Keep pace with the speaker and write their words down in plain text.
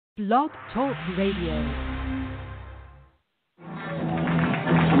Blog Talk Radio.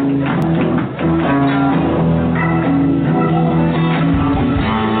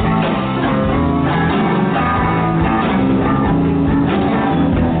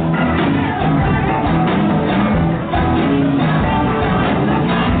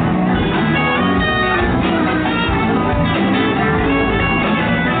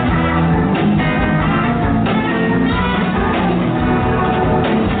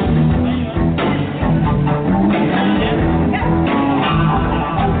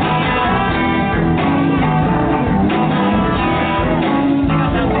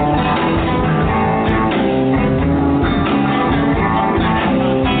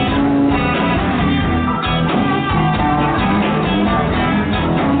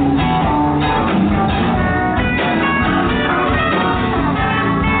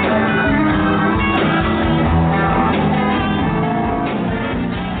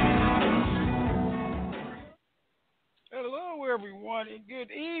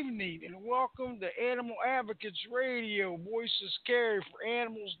 Radio, Voices Carry for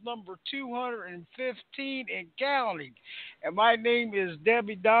Animals number 215 and counting. And my name is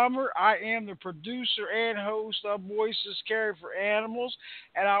Debbie Dahmer. I am the producer and host of Voices Carry for Animals.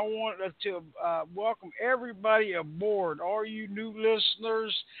 And I want to welcome everybody aboard. All you new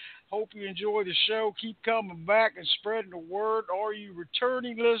listeners, hope you enjoy the show. Keep coming back and spreading the word. All you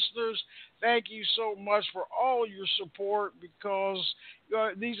returning listeners, thank you so much for all your support, because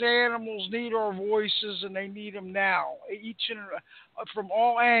these animals need our voices, and they need them now, each and from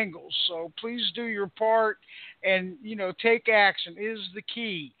all angles. So please do your part, and take action is the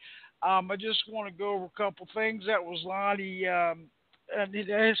key. I just want to go over a couple things. That was Lonnie.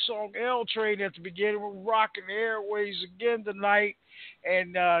 His song L Train at the beginning. We're rocking the airways again tonight,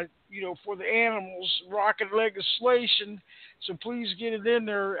 and for the animals, rocking legislation. So please get it in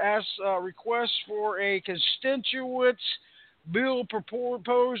there. Ask request for a constituent bill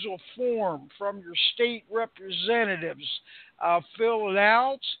proposal form from your state representatives. Fill it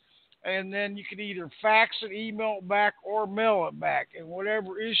out, and then you can either fax it, email it back, or mail it back, and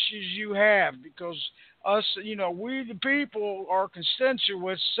whatever issues you have, because us, we the people are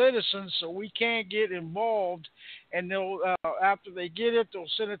constituent citizens, so we can't get involved. And they'll, after they get it, they'll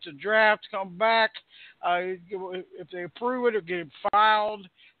send it to draft, come back. If they approve it, it'll get filed,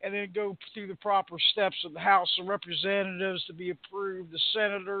 and then go through the proper steps of the House of Representatives to be approved, the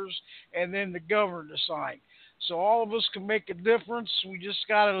senators, and then the governor to sign. So all of us can make a difference. We just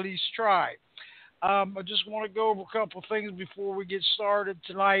got to at least try. I just want to go over a couple of things before we get started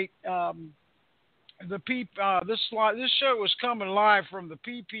tonight. This show is coming live from the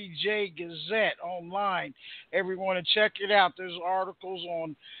PPJ Gazette online. Everyone, to check it out. There's articles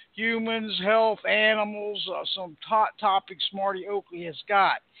on humans, health, animals, some hot topics Marty Oakley has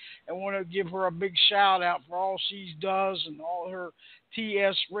got. I want to give her a big shout out for all she does and all her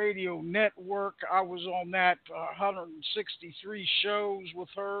TS Radio Network. I was on that 163 shows with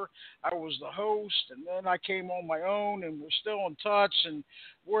her. I was the host, and then I came on my own, and we're still in touch, and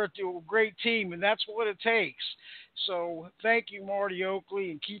we're a great team, and that's what it takes. So thank you, Marty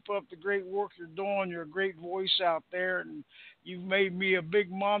Oakley, and keep up the great work you're doing. You're a great voice out there, and you've made me a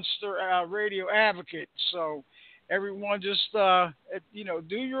big monster radio advocate. So everyone, just do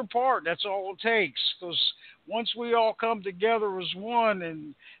your part. That's all it takes, because once we all come together as one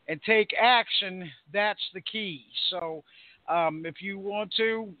and take action, that's the key. So if you want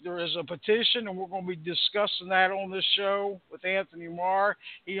to, there is a petition, and we're going to be discussing that on this show with Anthony Marr.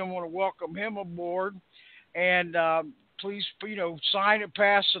 I want to welcome him aboard. And please, sign it,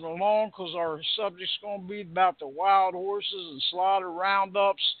 pass it along, because our subject's going to be about the wild horses and slaughter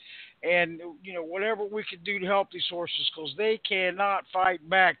roundups. And, whatever we can do to help these horses, because they cannot fight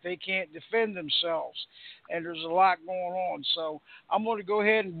back. They can't defend themselves. And there's a lot going on. So I'm going to go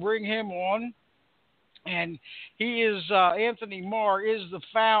ahead and bring him on. And he is, Anthony Marr is the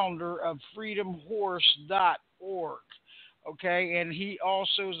founder of freedomhorse.org. Okay. And he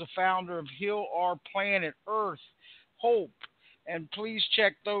also is the founder of Heal Our Planet Earth Hope. And please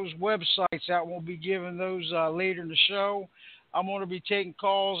check those websites out. We'll be giving those later in the show. I'm going to be taking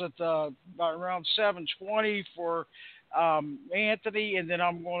calls at about around 7:20 for Anthony, and then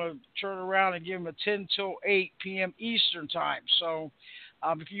I'm going to turn around and give him a 10 till 8 p.m. Eastern time. So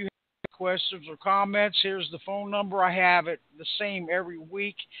if you have questions or comments, here's the phone number. I have it the same every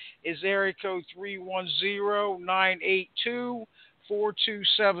week. Is area code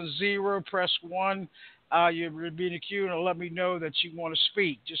 310-982-4270. Press 1. You'll be in the queue, and it'll let me know that you want to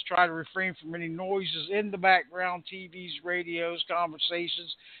speak. Just try to refrain from any noises in the background, TVs, radios,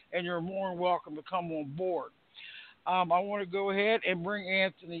 conversations, and you're more than welcome to come on board. I want to go ahead and bring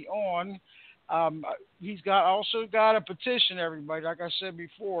Anthony on. Um, he's got also got a petition, everybody. Like I said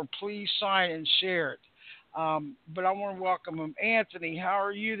before, please sign and share it. But I want to welcome him. Anthony, how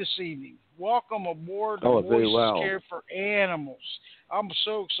are you this evening? Welcome aboard the Oh, very Voices well. Care for Animals. I'm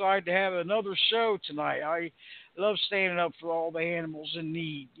so excited to have another show tonight. I love standing up for all the animals in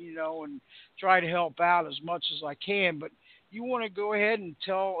need, and try to help out as much as I can. But you want to go ahead and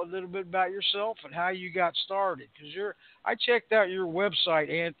tell a little bit about yourself and how you got started? Because I checked out your website,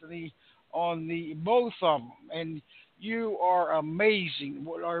 Anthony, on the both of them, and you are amazing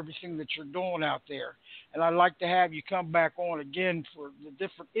with everything that you're doing out there. And I'd like to have you come back on again for the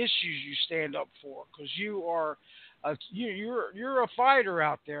different issues you stand up for, because you are you're a fighter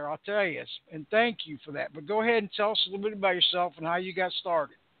out there, I'll tell you. And thank you for that. But go ahead and tell us a little bit about yourself and how you got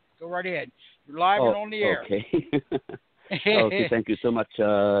started. Go right ahead. You're live and Oh, on the air. okay. Okay, thank you so much,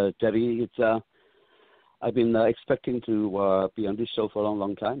 Debbie. I've been expecting to be on this show for a long,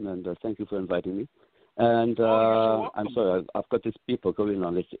 long time, and thank you for inviting me. And Oh, I'm sorry, I've got this beeper going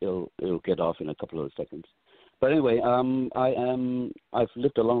on. It'll get off in a couple of seconds. But anyway, I've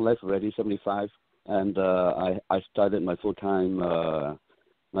lived a long life already, 75, and I started my full-time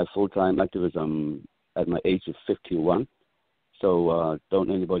activism at my age of 51. So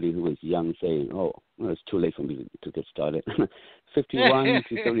don't anybody who is young say, oh, well, it's too late for me to get started. 51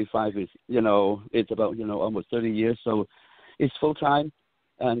 to 75 is, it's about, almost 30 years. So it's full-time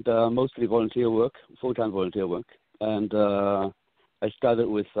and mostly full-time volunteer work. And I started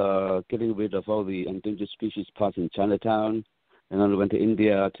with getting rid of all the endangered species parts in Chinatown. And then I went to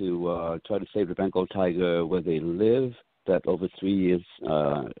India to try to save the Bengal tiger where they live. That over 3 years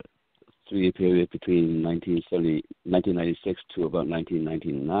 3-year period between 1996 to about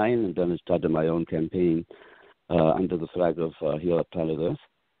 1999, and then I started my own campaign under the flag of Heal Up Planet Earth.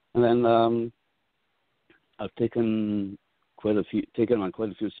 And then I've taken on quite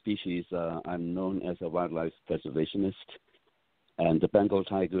a few species. I'm known as a wildlife preservationist, and the Bengal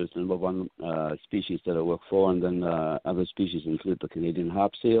tiger is the number one species that I work for, and then other species include the Canadian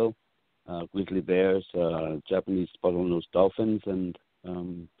harp seal, grizzly bears, Japanese bottlenose dolphins, and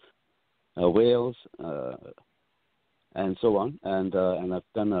whales, and so on. And I've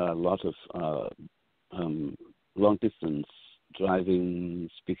done a lot of long-distance driving,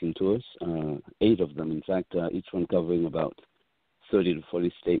 speaking tours, 8 of them, in fact, each one covering about 30 to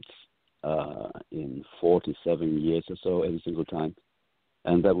 40 states in 4 to 7 years or so every single time.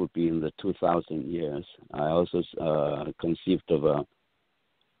 And that would be in the 2000 years. I also conceived of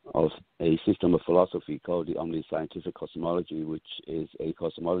a system of philosophy called the omniscientific cosmology, which is a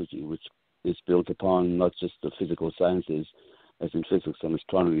cosmology which is built upon not just the physical sciences, as in physics and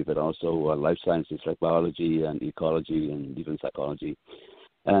astronomy, but also life sciences like biology and ecology and even psychology.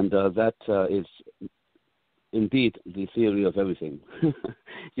 And that is indeed the theory of everything.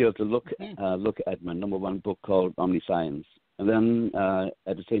 You have to look at my number one book called Omniscience. And then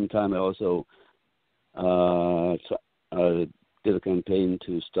at the same time, I also did a campaign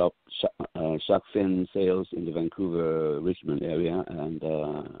to stop shark fin sales in the Vancouver, Richmond area, and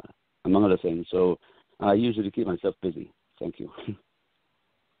among other things. So I usually keep myself busy. Thank you.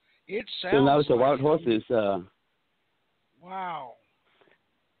 It sounds so now the like wild horses. Wow.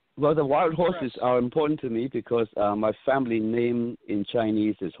 Well, the wild horses are important to me because my family name in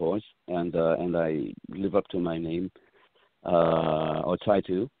Chinese is horse, and I live up to my name, or try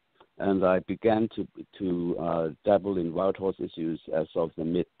to. And I began to dabble in wild horse issues as of the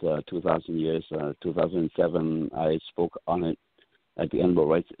mid-2000 years. 2007, I spoke on it at the Animal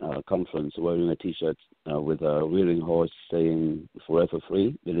Rights Conference wearing a T-shirt with a rearing horse saying "Forever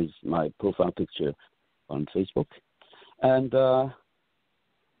Free." It is my profile picture on Facebook. And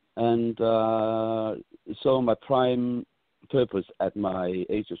so my prime purpose at my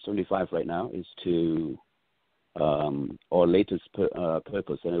age of 75 right now is to or latest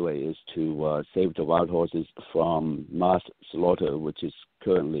purpose anyway, is to save the wild horses from mass slaughter, which is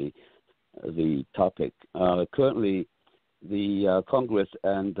currently the topic. Currently, the Congress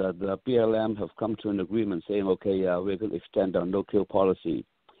and the BLM have come to an agreement saying, okay, we're going to extend our no-kill policy.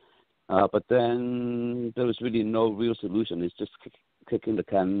 But then there is really no real solution. It's just kicking the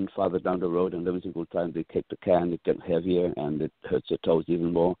can farther down the road, and every single time they kick the can, it gets heavier and it hurts your toes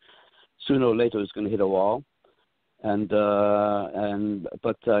even more. Sooner or later, it's going to hit a wall. But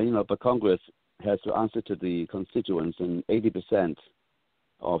Congress has to answer to the constituents, and 80%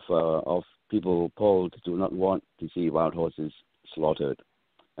 of people polled do not want to see wild horses slaughtered,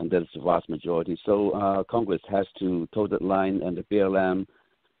 and that's the vast majority. So Congress has to toe that line, and the BLM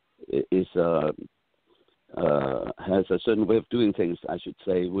is has a certain way of doing things, I should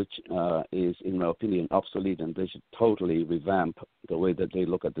say, which is, in my opinion, obsolete, and they should totally revamp the way that they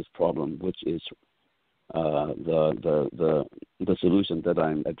look at this problem, which is the solution that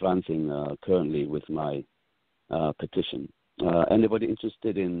I'm advancing currently with my petition. Anybody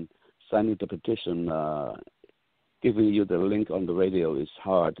interested in signing the petition, giving you the link on the radio is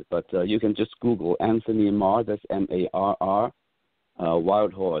hard, but you can just Google Anthony Marr, that's M-A-R-R,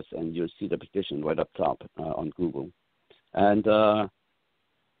 Wild Horse, and you'll see the petition right up top on Google. And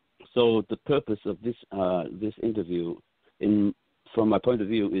so the purpose of this this interview, from my point of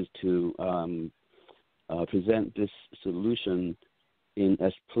view, is to present this solution in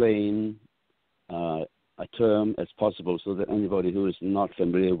as plain a term as possible, so that anybody who is not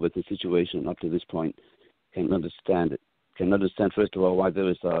familiar with the situation up to this point can understand it. Can understand, first of all, why there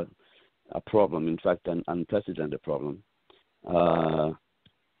is a problem, in fact, an unprecedented problem,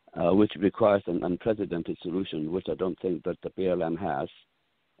 which requires an unprecedented solution, which I don't think that the BLM has,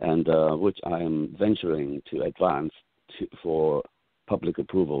 and which I am venturing to advance for public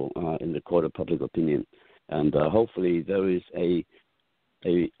approval in the court of public opinion. And hopefully there is an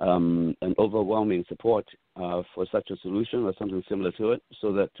overwhelming support for such a solution or something similar to it,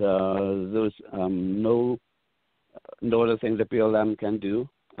 so that there's no other thing that BLM can do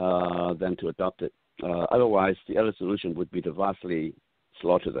than to adopt it. Otherwise, the other solution would be to vastly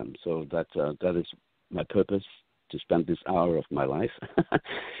slaughter them. So that is my purpose, to spend this hour of my life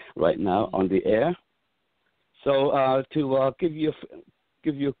right now on the air. So to give you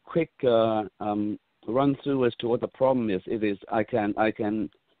a quick run through as to what the problem is, I can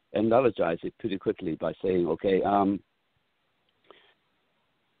analogize it pretty quickly by saying, okay,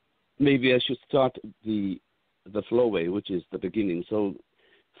 maybe I should start the flowway, which is the beginning. So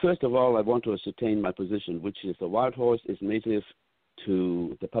first of all, I want to ascertain my position, which is the wild horse is native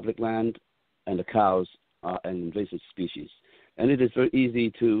to the public land, and the cows are an invasive species. And it is very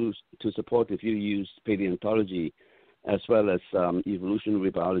easy to support if you use paleontology as well as evolutionary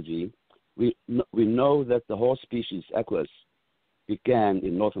biology. We know that the horse species, Equus, began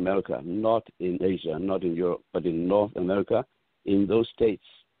in North America, not in Asia, not in Europe, but in North America, in those states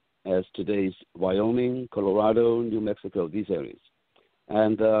as today's Wyoming, Colorado, New Mexico, these areas.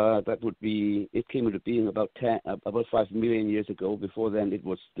 And that would be, it came into being about 5 million years ago. Before then, it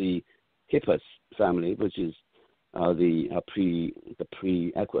was the Hippus family, which is the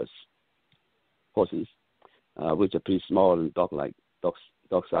pre-Equus horses, which are pretty small and dog-like,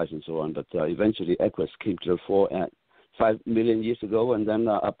 dog size and so on. But eventually, Equus came to the fore at 5 million years ago, and then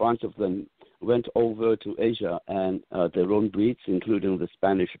a bunch of them went over to Asia and their own breeds, including the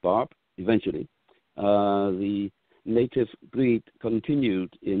Spanish Barb. Eventually, the native breed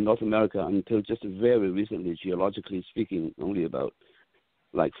continued in North America until just very recently, geologically speaking, only about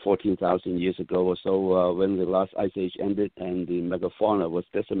like 14,000 years ago or so, when the last ice age ended and the megafauna was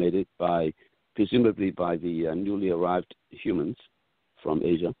decimated presumably by the newly arrived humans from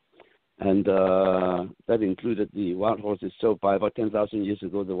Asia. And that included the wild horses. So by about 10,000 years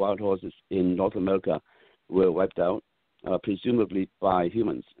ago, the wild horses in North America were wiped out, presumably by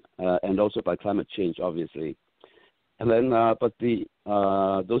humans, and also by climate change, obviously. And then, but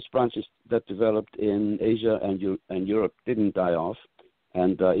those branches that developed in Asia and Europe didn't die off,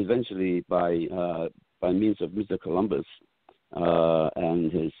 and eventually, by means of Mr. Columbus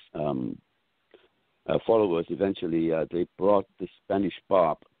and his followers, eventually they brought the Spanish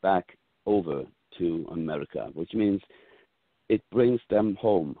Barb back over to America, which means it brings them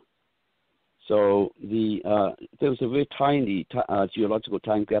home. So there was a very tiny geological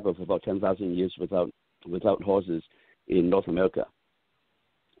time gap of about 10,000 years without horses in North America,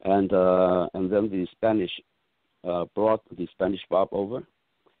 and then the Spanish brought the Spanish Barb over,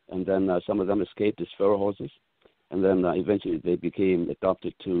 and then some of them escaped as feral horses, and then eventually they became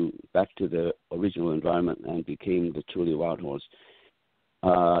adopted back to their original environment and became the truly wild horse.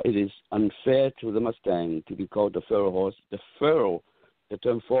 It is unfair to the Mustang to be called the feral horse. The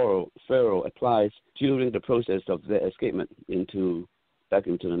term feral applies during the process of their escapement back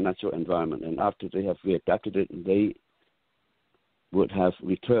into the natural environment, and after they have readapted it, they would have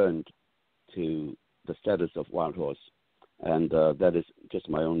returned to the status of wild horse. And that is just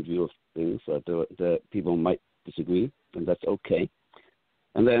my own view of things. The people might disagree, and that's okay.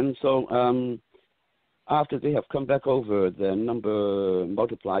 And then, so after they have come back over, their number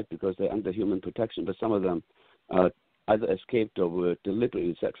multiplied because they're under human protection, but some of them either escaped or were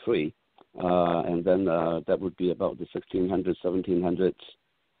deliberately set free. And then that would be about the 1600s, 1700s.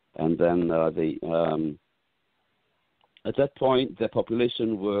 And then at that point, the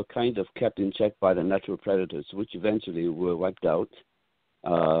population were kind of kept in check by the natural predators, which eventually were wiped out.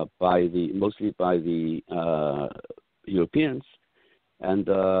 mostly by the Europeans, and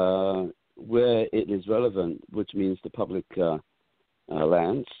where it is relevant, which means the public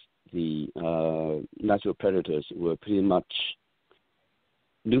lands, the natural predators were pretty much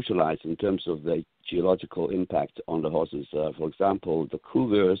neutralized in terms of the geological impact on the horses. For example, the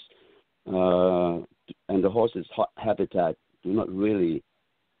cougars and the horses' habitat do not really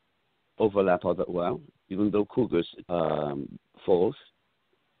overlap all that well, even though cougars falls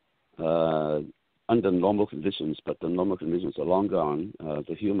under normal conditions, but the normal conditions are long gone.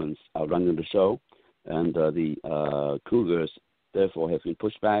 The humans are running the show, and the cougars therefore have been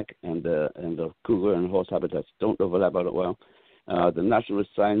pushed back, and the cougar and horse habitats don't overlap all that well. The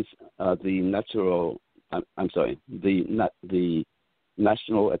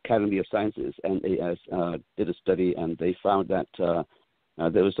National Academy of Sciences (NAS) did a study, and they found that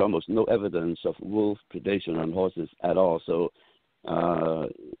there was almost no evidence of wolf predation on horses at all. So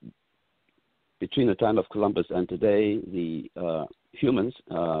between the time of Columbus and today, the humans,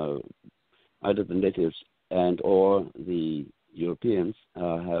 either the natives and or the Europeans,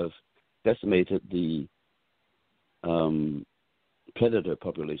 have decimated the predator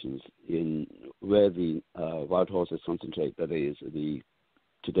populations in where the wild horses concentrate. That is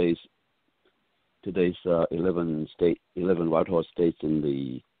today's 11 wild horse states in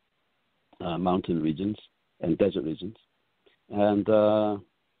the mountain regions and desert regions, and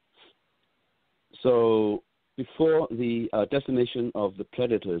so before the decimation of the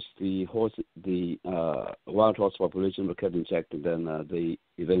predators, the wild horse population were kept in check, and then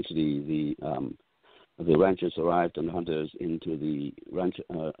eventually the ranchers arrived and hunters into the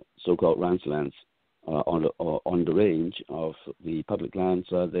so-called ranch lands on the range of the public lands.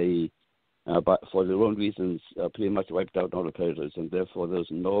 But for their own reasons, pretty much wiped out all the predators, and therefore there was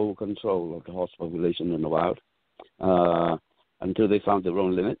no control of the horse population in the wild until they found their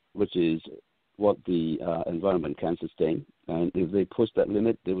own limit, which is what the environment can sustain. And if they push that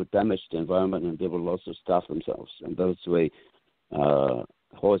limit, they would damage the environment, and they will also starve themselves. And that's the way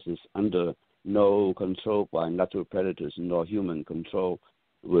horses under no control by natural predators nor human control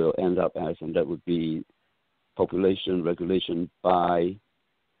will end up as, and that would be population regulation by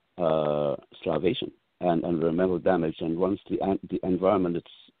starvation and environmental damage. And once the environment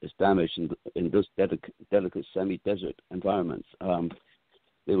is damaged in those delicate semi-desert environments,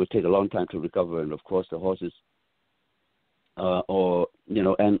 it would take a long time to recover. And of course, the horses or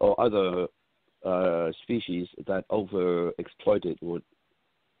other species that overexploit it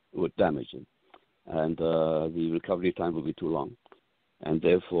would damage it, and the recovery time would be too long, and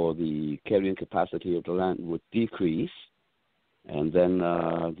therefore the carrying capacity of the land would decrease, and then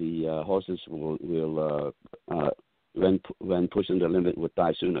the horses will when pushing the limit, would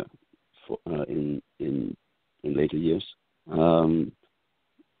die sooner in later years.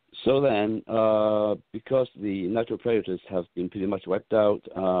 So then, because the natural predators have been pretty much wiped out,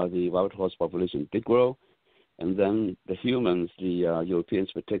 the wild horse population did grow. And then the humans, the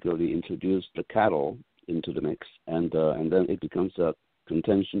Europeans particularly, introduced the cattle into the mix, and then it becomes a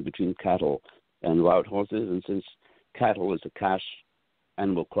contention between cattle and wild horses. And since cattle is a cash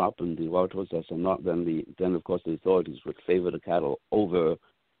animal crop and the wild horses are not, then of course the authorities would favor the cattle over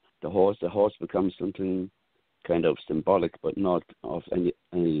the horse. The horse becomes something kind of symbolic, but not of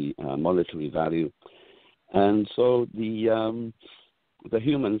any monetary value. And so the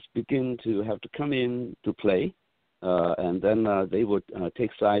humans begin to have to come in to play, and then they would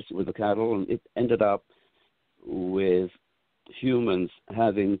take sides with the cattle, and it ended up with humans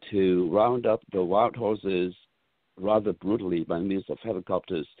having to round up the wild horses rather brutally by means of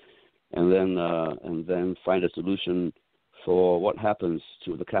helicopters, and then find a solution for what happens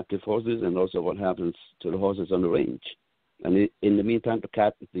to the captive horses and also what happens to the horses on the range. And in the meantime,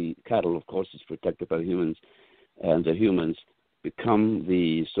 the cattle, of course, is protected by the humans, and the humans become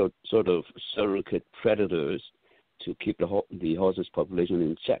the sort of surrogate predators to keep the horses population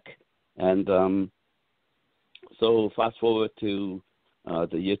in check. And so fast forward to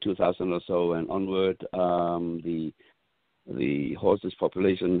the year 2000 or so and onward, the horses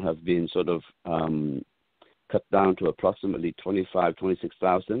population have been sort of cut down to approximately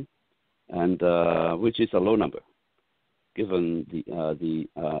 26,000, and which is a low number, given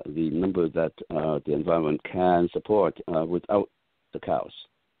the number that the environment can support without the cows.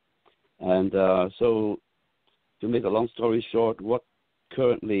 And so, to make a long story short, what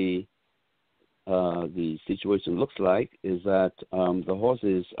currently the situation looks like is that the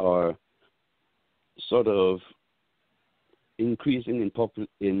horses are sort of increasing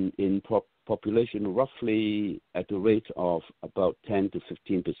in population roughly at the rate of about 10 to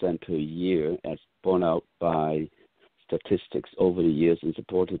 15% per year, as borne out by statistics over the years and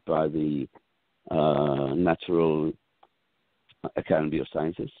supported by the Natural Academy of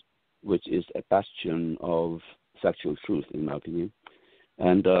Sciences, which is a bastion of factual truth, in my opinion.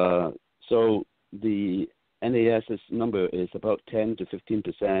 And so the NAS's number is about 10 to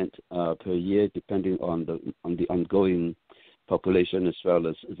 15% per year, depending on the ongoing population as well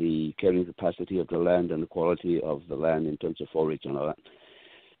as the carrying capacity of the land and the quality of the land in terms of forage and all that.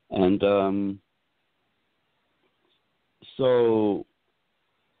 And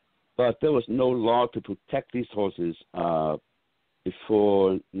but there was no law to protect these horses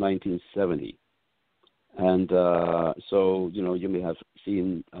before 1970. And so, you may have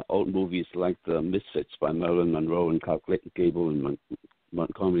seen old movies like The Misfits by Marilyn Monroe and Clark Gable and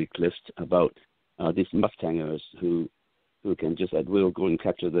Montgomery Clift about these Mustangers who can just at will go and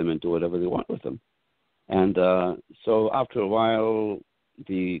capture them and do whatever they want with them. And so after a while,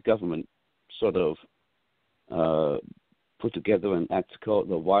 the government sort of put together an act called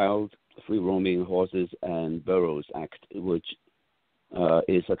the Wild Free Roaming Horses and Burros Act, which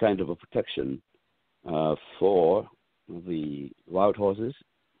is a kind of a protection for the wild horses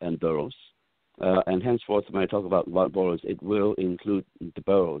and burros. And henceforth, when I talk about wild burros, it will include the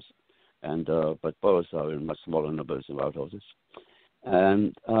burros. And but burros are in much smaller numbers than wild horses.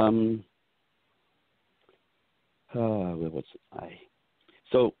 And where was I?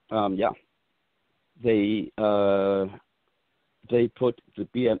 So they put the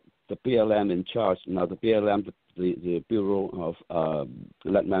BLM in charge. Now the BLM, the Bureau of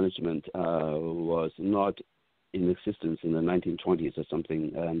Land Management, was not in existence in the 1920s or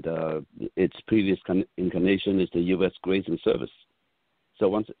something, and its previous incarnation is the U.S. Grazing Service.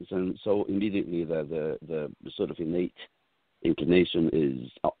 So immediately the sort of innate inclination is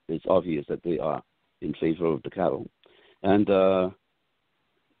obvious that they are in favor of the cattle. And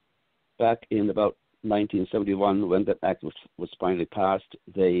back in about 1971, when that act was finally passed,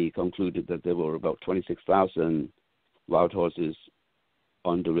 they concluded that there were about 26,000 wild horses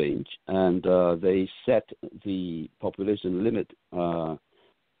on the range, and they set the population limit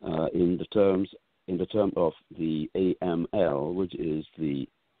in the term of the AML, which is the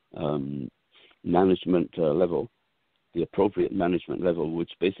management level, the appropriate management level,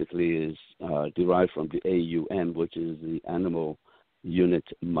 which basically is derived from the AUM, which is the animal unit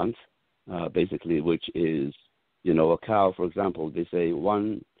month, basically, which is, a cow, for example, they say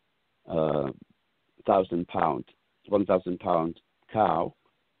 1,000 pound cow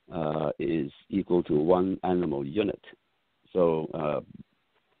is equal to one animal unit. So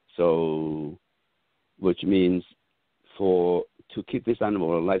which means to keep this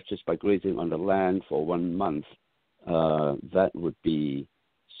animal alive just by grazing on the land for 1 month, that would be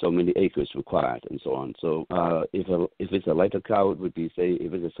so many acres required, and so on. So if it's a lighter cow, it would be, say,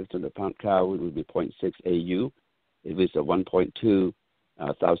 if it's a 600-pound cow, it would be 0.6 AU. If it's a 1.2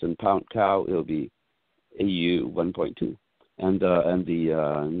 1,000-pound cow, it'll be AU 1.2. And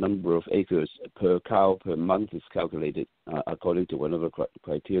the number of acres per cow per month is calculated according to whatever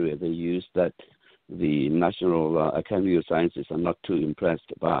criteria they use that the National Academy of Sciences are not too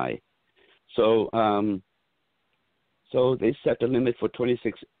impressed by. So they set a limit for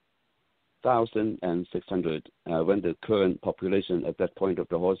 26,600 when the current population at that point of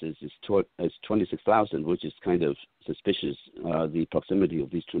the horses is 26,000, which is kind of suspicious, the proximity of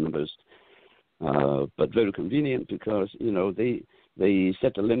these two numbers. But very convenient because, they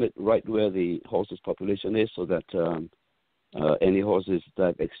set a limit right where the horses' population is, so that any horses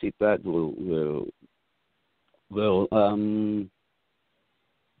that exceed that will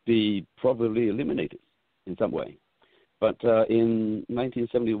be probably eliminated in some way. But in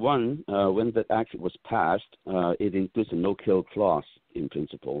 1971, when that act was passed, it includes a no-kill clause in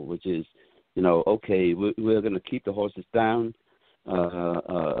principle, which is, okay, we're going to keep the horses down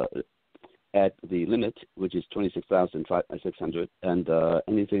at the limit, which is 26,600, and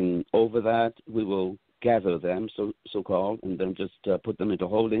anything over that, we will gather them, so-called, and then just put them into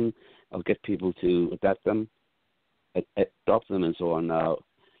holding, or get people to adopt them, and so on. Now,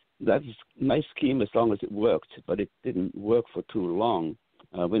 that's a nice scheme as long as it worked, but it didn't work for too long.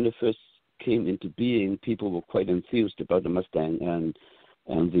 When it first came into being, people were quite enthused about the Mustang, and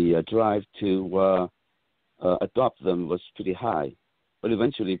the drive to adopt them was pretty high. But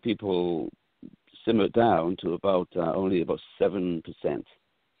eventually people simmered down to only about 7%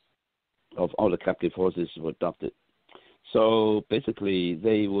 of all the captive horses were adopted. So basically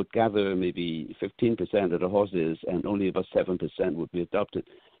they would gather maybe 15% of the horses, and only about 7% would be adopted.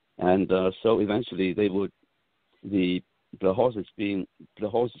 And so eventually they would, the horses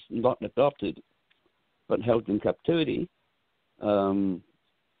not adopted but held in captivity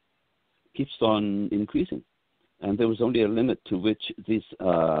keeps on increasing. and there was only a limit to which these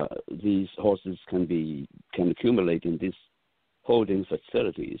horses can accumulate in these holding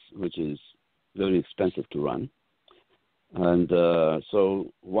facilities, which is very expensive to run. And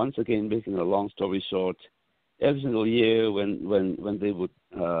so once again, making a long story short, every single year when they would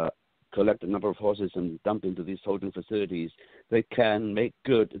collect a number of horses and dump into these holding facilities, they can make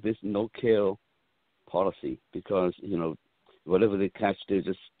good this no-kill policy, because, whatever they catch, they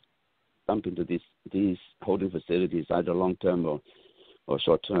just dump into these holding facilities, either long-term or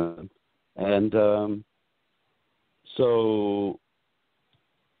short-term. And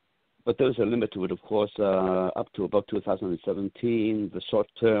but there's a limit to it, of course. Up to about 2017, the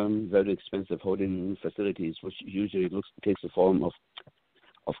short-term, very expensive holding facilities, which usually takes the form of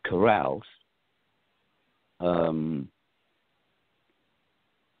corrals,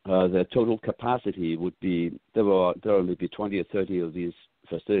 the total capacity would be, there are maybe 20 or 30 of these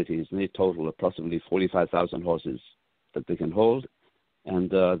facilities, and they total approximately 45,000 horses that they can hold. And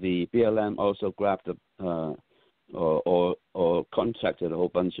the BLM also grabbed or contracted a whole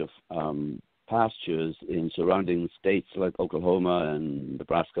bunch of pastures in surrounding states like Oklahoma and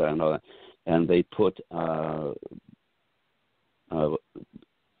Nebraska and all that, and they put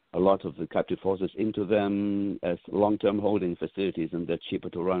a lot of the captive horses into them as long-term holding facilities, and they're cheaper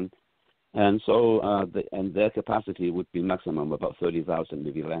to run. And so their capacity would be maximum about 30,000,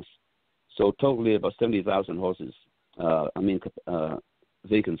 maybe less. So totally about 70,000 horses,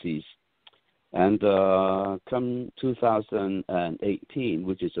 vacancies. And come 2018,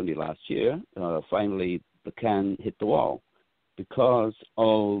 which is only last year, finally the can hit the wall, because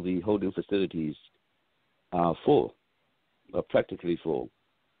all the holding facilities are full, are practically full.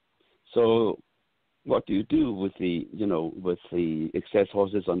 So what do you do with the excess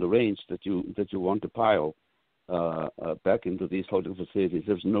horses on the range that you want to pile back into these holding facilities?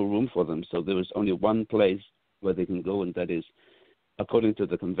 There's no room for them, so there is only one place where they can go, and that is, according to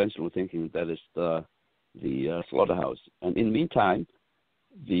the conventional thinking, that is the slaughterhouse. And in the meantime,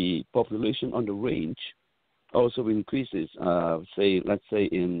 the population on the range also increases. Let's say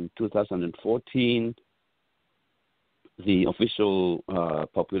in 2014, the official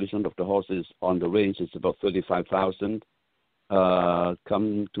population of the horses on the range is about 35,000.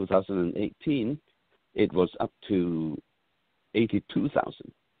 Come 2018, it was up to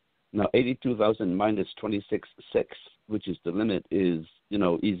 82,000. Now, 82,000 minus 26.6, which is the limit, is,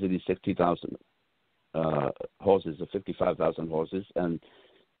 easily 60,000 horses or 55,000 horses, and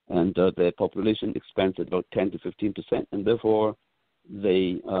their population expands at about 10 to 15%, and therefore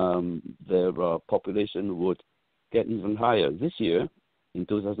their population would get even higher. This year, in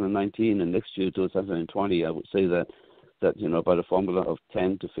 2019, and next year, 2020, I would say that by the formula of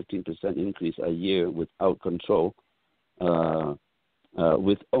 10 to 15% increase a year without control,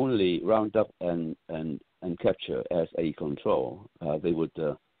 with only roundup and capture as a control, they would,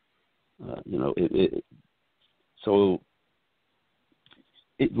 so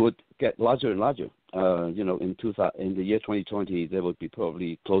it would get larger and larger. In the year 2020, there would be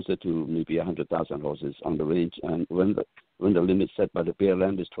probably closer to maybe 100,000 horses on the range, and when the limit set by the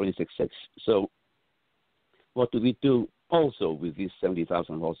BLM is 26.6. So, what do we do also with these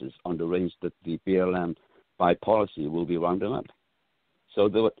 70,000 horses on the range that the BLM, by policy, will be rounding up? So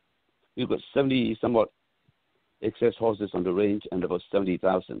we've got 70 somewhat excess horses on the range, and about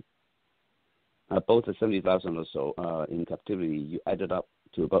 70,000. Both the 70,000 or so in captivity, you added up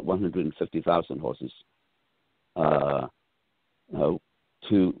to about 150,000 horses.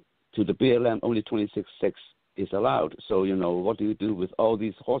 To the BLM, only 26.6 is allowed. So, what do you do with all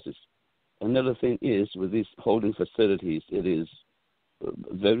these horses? Another thing is, with these holding facilities, it is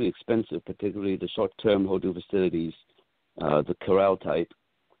very expensive, particularly the short-term holding facilities, the corral type,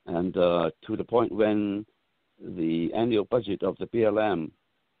 and to the point when the annual budget of the BLM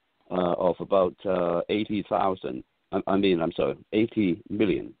of about $80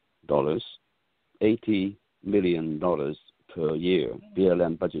 million, $80 million per year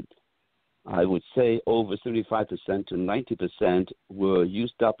BLM budget. I would say over 75% to 90% were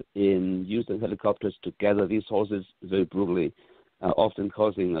used up in using helicopters to gather these horses very brutally, often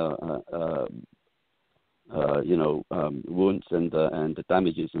causing wounds and the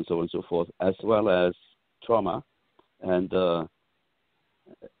damages and so on and so forth, as well as trauma and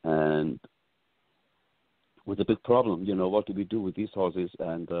with a big problem. What do we do with these horses?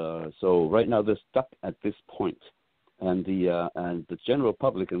 And so right now they're stuck at this point. And the general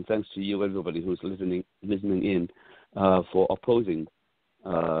public, and thanks to you, everybody who's listening in, for opposing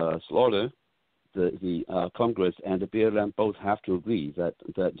slaughter, the Congress and the BLM both have to agree that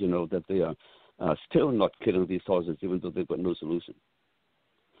they are still not killing these horses, even though they've got no solution.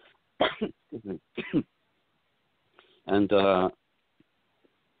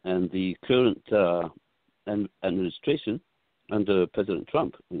 and the current administration under President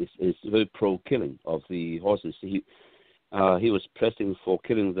Trump is very pro-killing of the horses. He was pressing for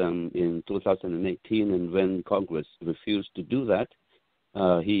killing them in 2018, and when Congress refused to do that,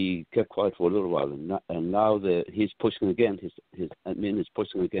 he kept quiet for a little while, and now he's pushing again. His admin is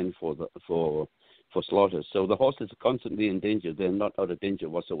pushing again for slaughter. So the horses are constantly in danger. They're not out of danger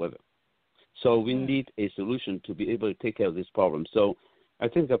whatsoever. So we need a solution to be able to take care of this problem. So I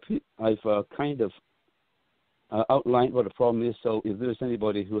think I've kind of outlined what the problem is. So if there's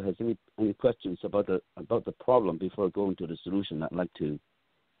anybody who has any questions about the problem before I go into the solution, I'd like to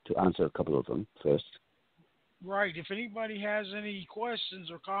answer a couple of them first. Right. If anybody has any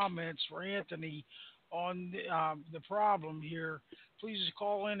questions or comments for Anthony on the problem here, please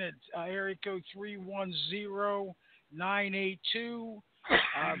call in at area code 310-982-4270.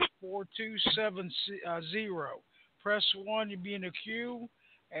 Press 1 to be in the queue,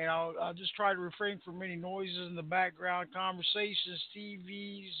 and I'll just try to refrain from any noises in the background, conversations,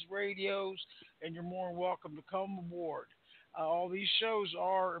 TVs, radios, and you're more than welcome to come aboard. All these shows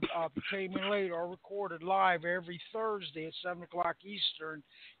are, came in late, are recorded live every Thursday at 7 o'clock Eastern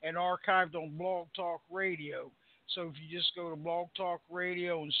and archived on Blog Talk Radio. So if you just go to Blog Talk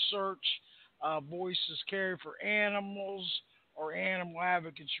Radio and search Voices Caring for Animals or Animal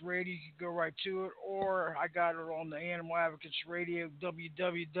Advocates Radio, you can go right to it. Or I got it on the Animal Advocates Radio,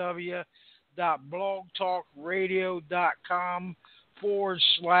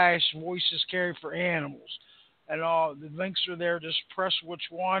 www.blogtalkradio.com/Voices Caring for Animals. And all the links are there. Just press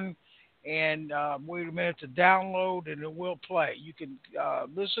which one and wait a minute to download, and it will play. You can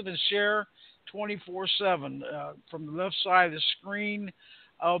listen and share 24/7 from the left side of the screen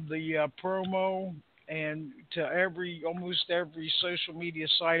of the promo and to almost every social media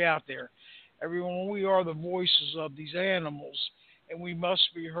site out there. Everyone, we are the voices of these animals, and we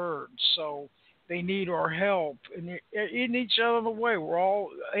must be heard. So they need our help in each other way. We're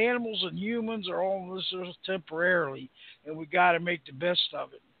all animals and humans are all in this earth temporarily, and we got to make the best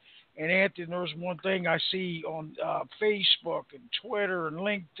of it. And Anthony, there's one thing I see on Facebook and Twitter and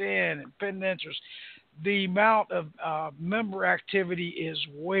LinkedIn and Pinterest. The amount of member activity is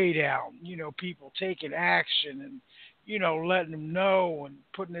way down. You know, people taking action and, you know, letting them know and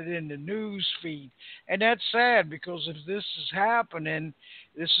putting it in the news feed. And that's sad, because if this is happening,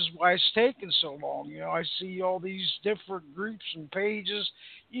 this is why it's taking so long. You know, I see all these different groups and pages,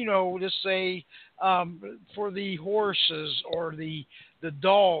 you know, to say for the horses or the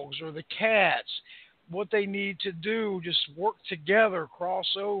dogs or the cats, what they need to do, just work together,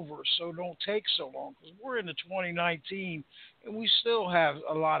 cross over, so it don't take so long. Because we're into 2019, and we still have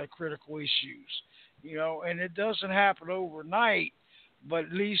a lot of critical issues, you know, and it doesn't happen overnight, but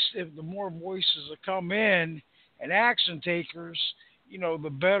at least if the more voices that come in and action takers, you know, the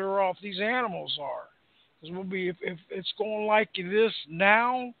better off these animals are. Because we'll be, if it's going like this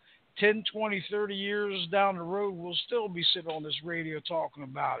now, 10, 20, 30 years down the road, we'll still be sitting on this radio talking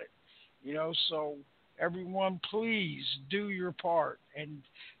about it, you know. So everyone, please do your part. And,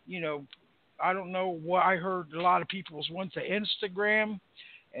 you know, I don't know what I heard. A lot of people went to Instagram,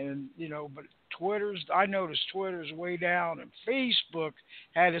 and, you know, but I noticed Twitter's way down, and Facebook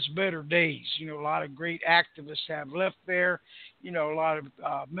had its better days. You know, a lot of great activists have left there. You know, a lot of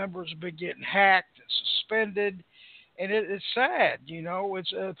members have been getting hacked and suspended, and it's sad. You know,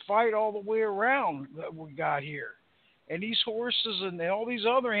 it's a fight all the way around that we got here. And these horses and all these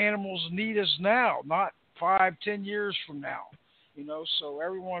other animals need us now, not 5, 10 years from now. You know, so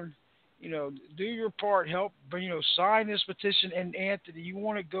everyone, you know, do your part, help, you know, sign this petition. And Anthony, you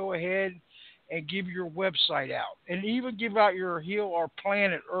want to go ahead and give your website out, and even give out your Heal Our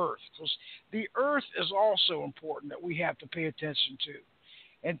Planet Earth, because the Earth is also important that we have to pay attention to.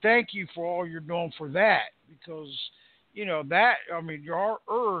 And thank you for all you're doing for that, because, you know, that, I mean, our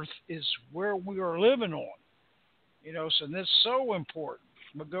Earth is where we are living on, you know, so that's so important.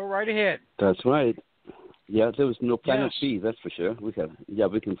 But go right ahead. That's right. Yeah, there was no Planet Yes. B, that's for sure. We can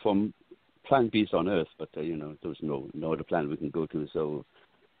form Plan Bs on Earth, but, you know, there was no other planet we can go to,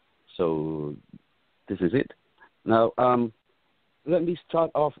 So this is it. Now, let me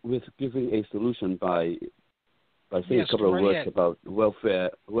start off with giving a solution by saying a couple of words about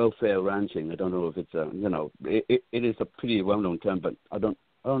welfare ranching. I don't know if it's you know, it is a pretty well-known term, but I don't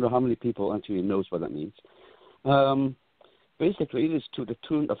know how many people actually knows what that means. Basically, it is to the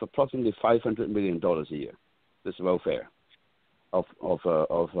tune of approximately $500 million a year. This welfare of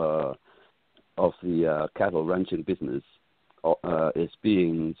the cattle ranching business is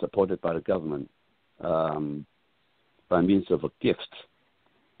being supported by the government by means of a gift.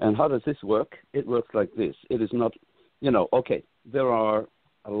 And how does this work? It works like this. It is not okay, there are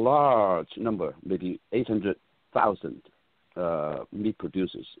a large number, maybe 800,000 meat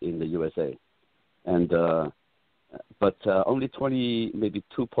producers in the USA, and but only maybe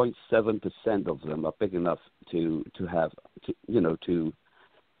 2.7% of them are big enough to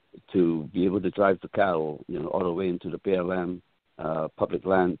be able to drive the cattle, all the way into the bare land, public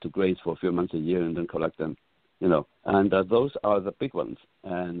land to graze for a few months a year and then collect them, and those are the big ones,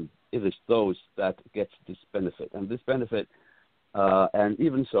 and it is those that gets this benefit, and this benefit, and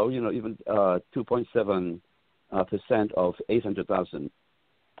even so, even 2.7% of 800,000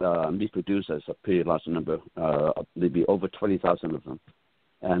 meat producers, a pretty large number, maybe over 20,000 of them,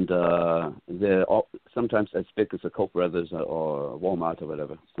 and they're sometimes as big as the Koch brothers or Walmart or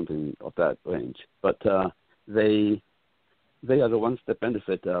whatever, something of that range. But they are the ones that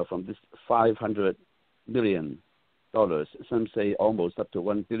benefit from this $500 million, some say almost up to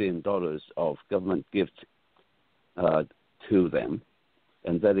 $1 billion of government gifts to them,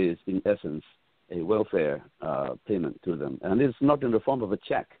 and that is in essence a welfare payment to them. And it's not in the form of a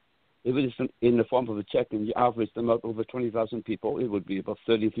check. If it is in the form of a check and you average them out over 20,000 people, it would be about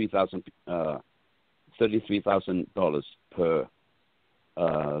 $33,000 per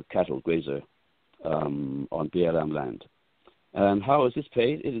cattle grazer on BLM land. And how is this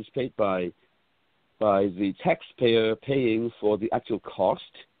paid? It is paid by the taxpayer paying for the actual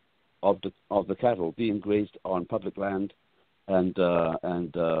cost of the cattle being grazed on public land, and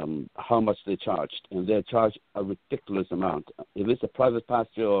how much they charged, and they charge a ridiculous amount. If it's a private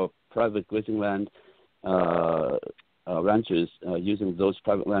pasture or private grazing land, ranchers using those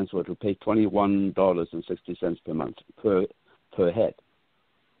private lands were to pay $21.60 per month per head.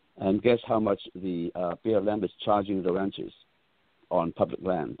 And guess how much the BLM is charging the ranchers on public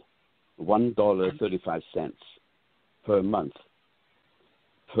land? $1.35 per month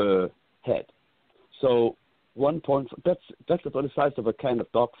per head. So that's about the size of a can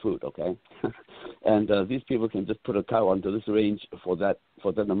of dog food, okay? And these people can just put a cow onto this range for that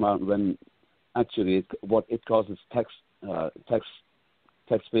amount, when actually what it costs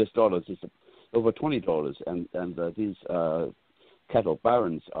taxpayers' dollars is over $20, and these cattle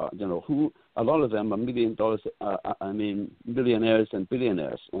barons are, who a lot of them are millionaires and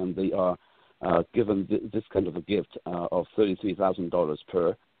billionaires, and they are given this kind of a gift of $33,000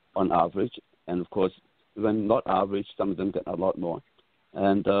 per on average, and of course, when not average, some of them get a lot more,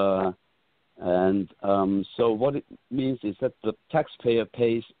 and so what it means is that the taxpayer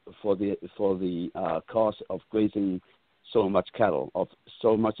pays for the cost of grazing so much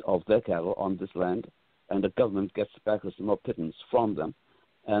of their cattle on this land, and the government gets back a small pittance from them,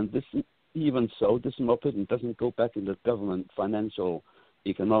 and this small pittance doesn't go back in the government financial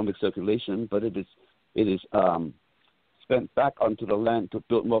economic circulation, but it is spent back onto the land to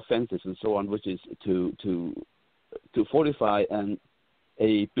build more fences and so on, which is to fortify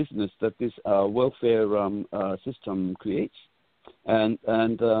a business that this welfare system creates, and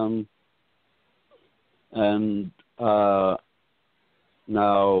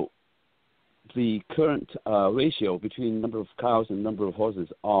now the current ratio between number of cows and number of horses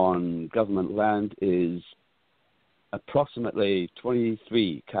on government land is approximately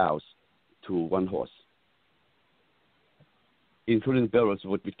 23 cows to one horse. Including barrels,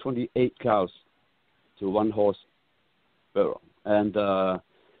 would be 28 cows to one horse barrel. And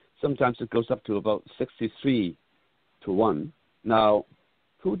sometimes it goes up to about 63 to 1. Now,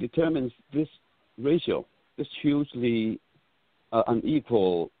 who determines this ratio, this hugely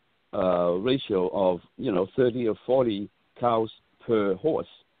unequal ratio of 30 or 40 cows per horse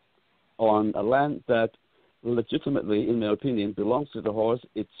on a land that legitimately, in my opinion, belongs to the horse,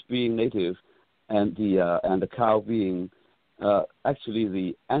 its being native, and the cow being actually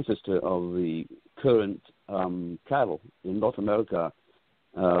the ancestor of the current cattle in North America,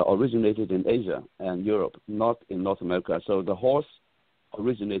 originated in Asia and Europe, not in North America. So the horse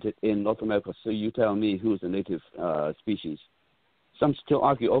originated in North America. So you tell me who's the native species. Some still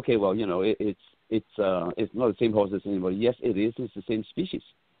argue, okay, well, it's not the same horses anymore. Yes, it is. It's the same species.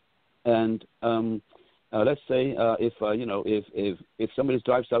 And let's say if somebody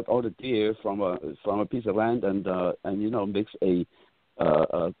drives out all the deer from a piece of land and makes a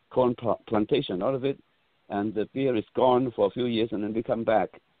corn plantation out of it, and the deer is gone for a few years, and then they come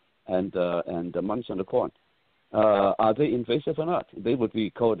back and munch on the corn. Are they invasive or not? They would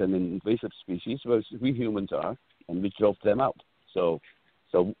be called an invasive species, whereas we humans are, and we drove them out. So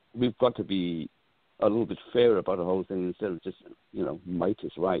we've got to be a little bit fair about the whole thing instead of just might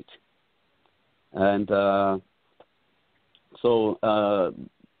is right. And so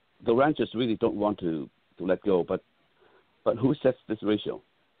the ranchers really don't want to let go, but who sets this ratio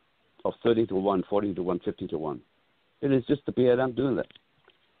of 30 to 1, 40 to 1, 50 to 1? It is just the BLM doing that.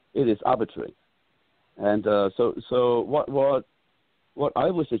 It is arbitrary. And so what I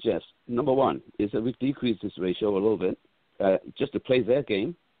would suggest, number one, is that we decrease this ratio a little bit, just to play their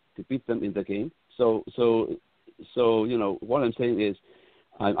game, to beat them in the game. So what I'm saying is,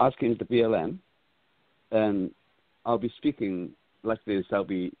 I'm asking the BLM, and I'll be speaking like this. I'll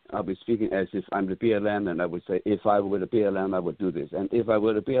be speaking as if I'm the BLM, and I would say, if I were the BLM, I would do this, and if I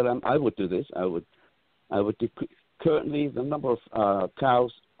were the BLM, I would do this. I would currently the number of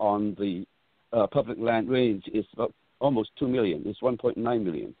cows on the public land range is about almost 2 million. It's 1.9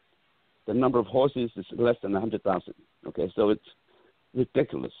 million. The number of horses is less than 100,000. Okay, so it's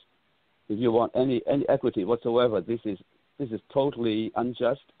ridiculous. If you want any equity whatsoever, this is totally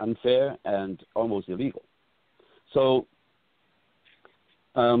unjust, unfair, and almost illegal. So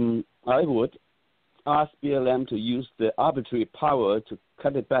I would ask BLM to use the arbitrary power to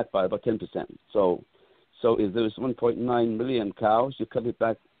cut it back by about 10%. So if there's 1.9 million cows, you cut it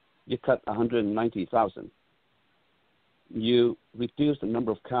back, you cut 190,000. You reduce the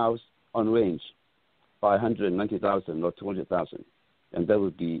number of cows on range by 190,000 or 200,000. And that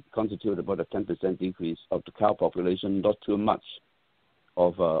would constitute about a 10% decrease of the cow population, not too much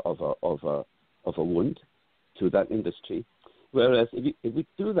of a wound to that industry. Whereas if we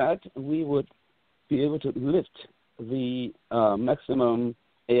do that, we would be able to lift the maximum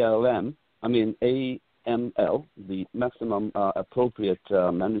AML, the maximum appropriate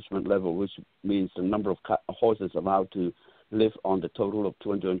management level, which means the number of horses allowed to live on the total of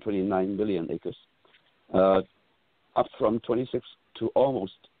 229 million acres, up from 26 to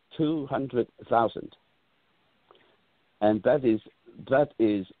almost 200,000. And that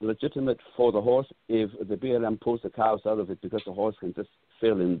is legitimate for the horse if the BLM pulls the cows out of it, because the horse can just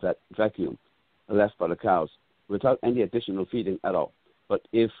fill in that vacuum left by the cows without any additional feeding at all. But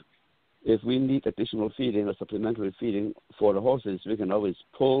if we need additional feeding or supplementary feeding for the horses, we can always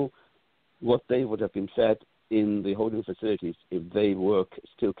pull what they would have been fed in the holding facilities if they were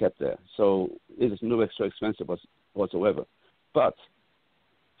still kept there. So it is no extra expense whatsoever. But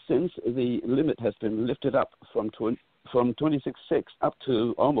since the limit has been lifted up from 26.6 up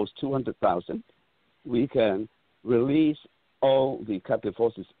to almost 200,000, we can release all the captive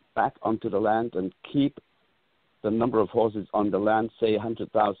horses back onto the land and keep the number of horses on the land, say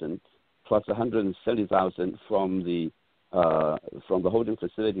 100,000, plus 170,000 from the holding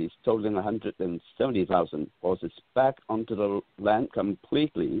facilities, totaling 170,000 horses back onto the land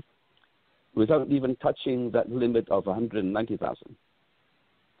completely, without even touching that limit of 190,000.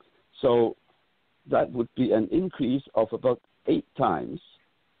 So that would be an increase of about 8 times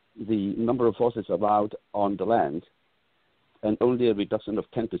the number of horses allowed on the land, and only a reduction of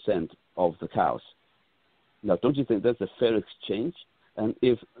 10% of the cows. Now, don't you think that's a fair exchange? And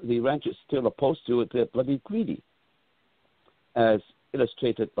if the ranchers still opposed to it, they're bloody greedy, as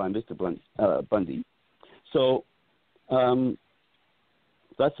illustrated by Mr. Bundy. So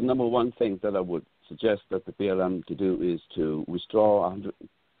that's the number one thing that I would suggest that the BLM to do, is to withdraw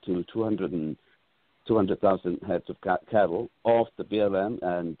 200,000 heads of cattle off the BLM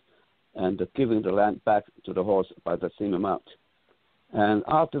and giving the land back to the horse by the same amount. And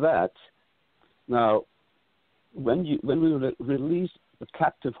after that, now, when we release the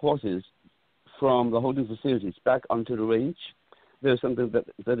captive horses from the holding facilities back onto the range, there's something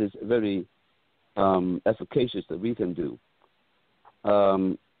that is very efficacious that we can do.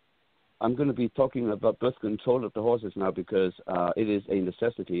 I'm going to be talking about birth control of the horses now, because it is a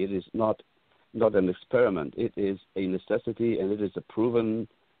necessity. It is not an experiment. It is a necessity, and it is a proven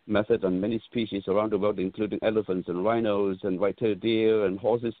method on many species around the world, including elephants and rhinos and white-tailed deer and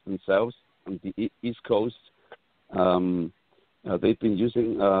horses themselves on the East Coast. They've been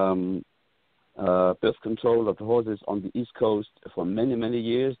using birth control of the horses on the East Coast for many, many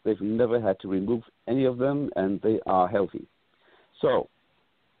years. They've never had to remove any of them, and they are healthy. So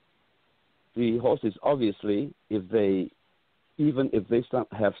the horses, obviously, even if they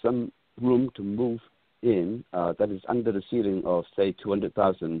have some room to move in, that is under the ceiling of, say,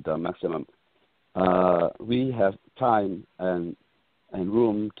 200,000 maximum, we have time and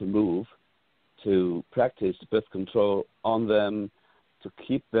room to move, to practice birth control on them, to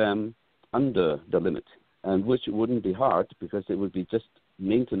keep them under the limit, and which wouldn't be hard, because it would be just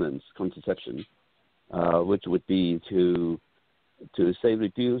maintenance contraception, which would be to say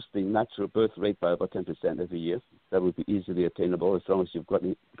reduce the natural birth rate by about 10% every year. That would be easily attainable as long as you've got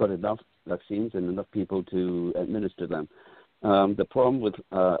enough vaccines and enough people to administer them. The problem with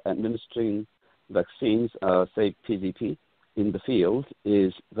administering vaccines, say PCP, in the field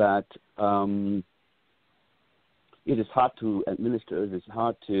is that it is hard to administer. It is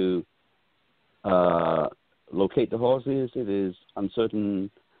hard to locate the horses. It is uncertain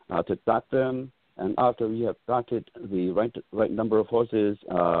to start them. And after we have started the right number of horses,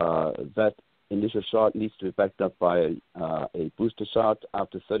 that initial shot needs to be backed up by a booster shot.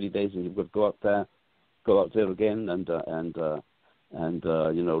 After 30 days, and you've got to go out there again and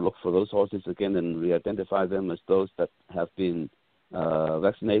look for those horses again and re-identify them as those that have been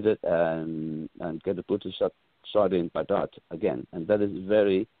vaccinated and get a booster shot in by that again. And that is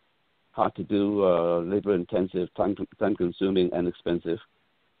very hard to do, labor-intensive, time-consuming, and expensive.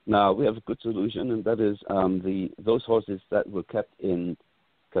 Now, we have a good solution, and that is those horses that were kept in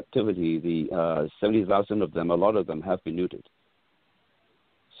captivity, the 70,000 of them, a lot of them have been neutered.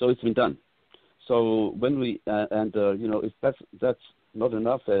 So it's been done. So when we, if that's not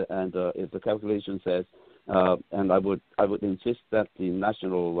enough, and if the calculation says, and I would insist that the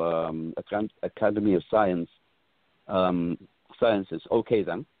National Academy of Sciences okay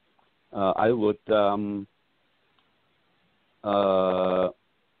them, I would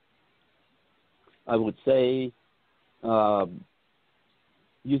say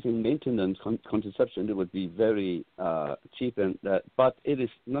using maintenance contraception, it would be very cheap, but it is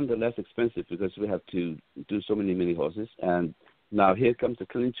nonetheless expensive because we have to do so many horses. And now here comes the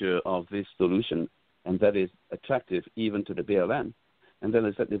clincher of this solution, and that is attractive even to the BLM. And then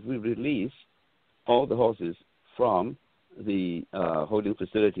I said, if we release all the horses from the holding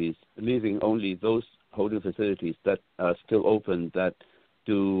facilities, leaving only those holding facilities that are still open that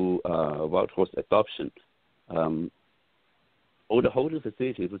do wild horse adoption, all the holding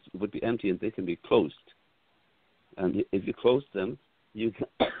facilities would be empty and they can be closed. And if you close them, you can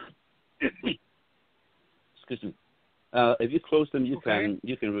excuse me. If you close them, you can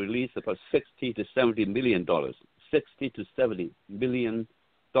release about $60 to $70 million. $60 to $70 million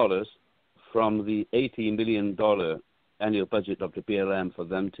from the $80 million annual budget of the BLM for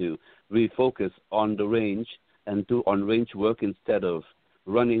them to refocus on the range and do on-range work instead of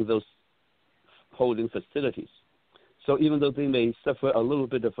running those holding facilities. So even though they may suffer a little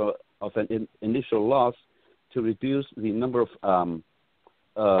bit of an initial loss, to reduce the number of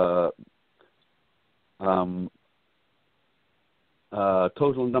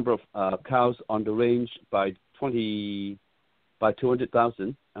total number of cows on the range by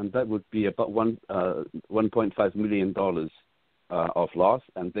 200,000, and that would be about $1.5 million of loss,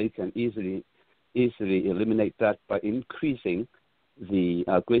 and they can easily eliminate that by increasing the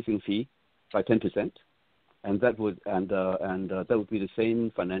grazing fee by 10%. And that would that would be the same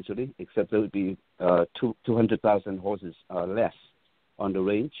financially, except there would be 200,000 horses less on the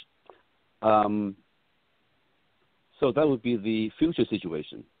range. So that would be the future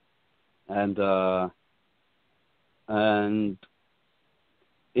situation, and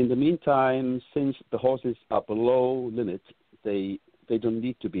in the meantime, since the horses are below limit, they don't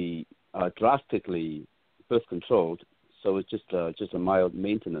need to be drastically birth controlled. So it's just a mild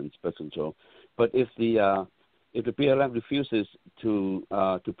maintenance birth control. But if the BLM refuses to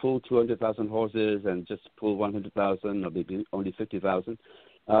pull 200,000 horses and just pull 100,000 or maybe only 50,000,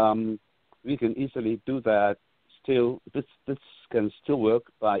 we can easily do that. Still, this can still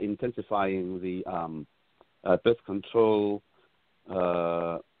work by intensifying the birth control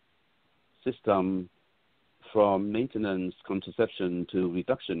system from maintenance contraception to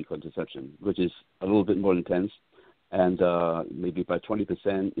reduction contraception, which is a little bit more intense, and maybe by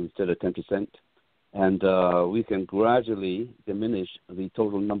 20% instead of 10%. And we can gradually diminish the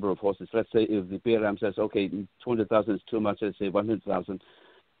total number of horses. Let's say if the BLM says, okay, 200,000 is too much, let's say 100,000.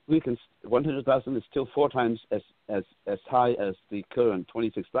 100,000 is still 4 times as high as the current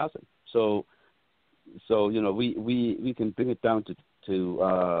 26,000. So we can bring it down to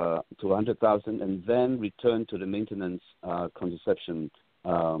 100,000 and then return to the maintenance contraception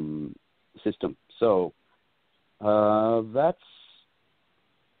system. So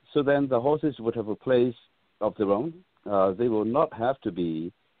then the horses would have a place of their own. They will not have to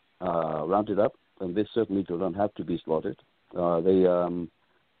be rounded up, and they certainly do not have to be slaughtered.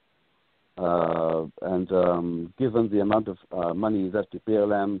 Given the amount of money that the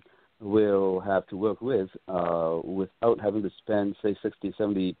BLM will have to work with, without having to spend, say, 60,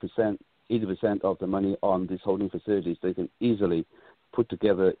 70%, 80% of the money on these holding facilities, they can easily put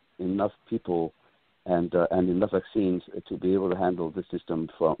together enough people and enough vaccines to be able to handle the system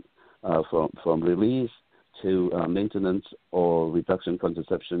from release to maintenance or reduction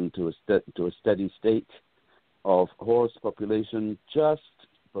contraception to a steady state of horse population just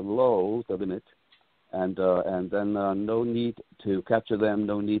below the limit, and then no need to capture them,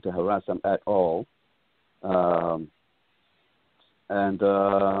 no need to harass them at all, and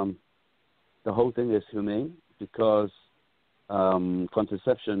the whole thing is humane because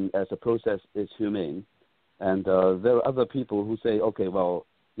contraception as a process is humane, And there are other people who say, okay, well,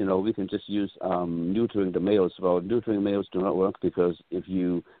 we can just use neutering the males. Well, neutering males do not work because if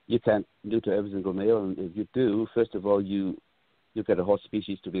you can't neuter every single male, and if you do, first of all, you get a horse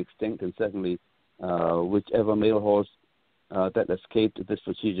species to be extinct, and secondly, whichever male horse that escaped this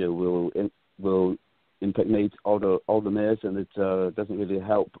procedure will impregnate all the mares, and it doesn't really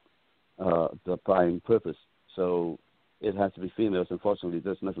help the prime purpose. So it has to be females. Unfortunately,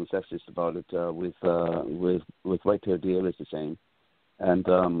 there's nothing sexist about it. With white-tailed deer, it's the same. And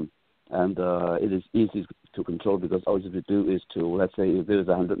it is easy to control because all you have to do is to, let's say, if there's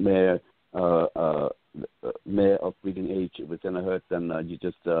 100 mare of breeding age within a herd, then you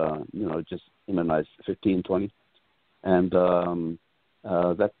just immunize 15, 20, and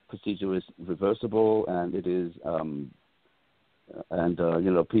that procedure is reversible, and it is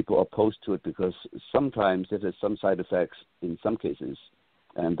people are opposed to it because sometimes it has some side effects in some cases,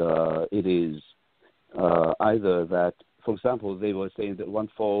 and it is either that. For example, they were saying that one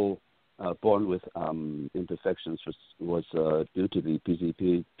foal born with imperfections was due to the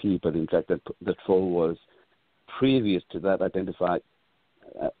PCP, but in fact that foal was previous to that identified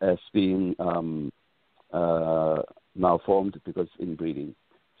as being malformed because inbreeding.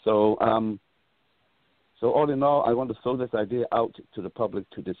 So all in all, I want to throw this idea out to the public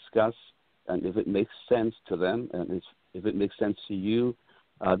to discuss, and if it makes sense to them, and if it makes sense to you,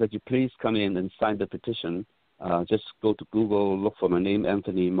 that you please come in and sign the petition. Just go to Google, look for my name,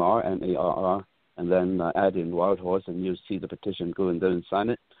 Anthony Marr, M-A-R-R, and then add in Wild Horse, and you'll see the petition. Go in there and sign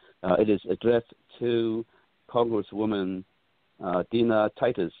it. It is addressed to Congresswoman Dina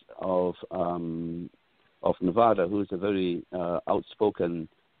Titus of Nevada, who is a very outspoken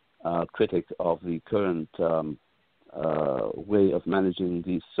critic of the current way of managing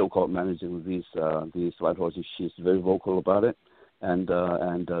these these wild horses. She's very vocal about it, and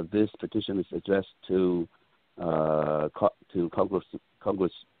this petition is addressed to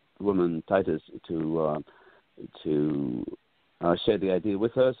Congresswoman Titus to share the idea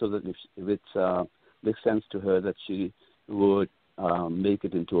with her, so that if it makes sense to her, that she would make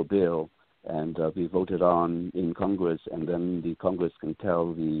it into a bill and be voted on in Congress, and then the Congress can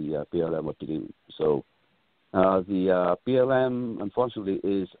tell the BLM what to do. So the BLM, unfortunately,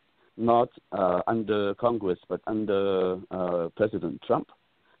 is not under Congress, but under President Trump,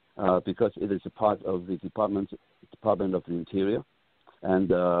 because it is a part of the Department of the Interior, and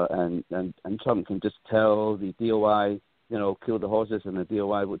Trump can just tell the DOI, kill the horses, and the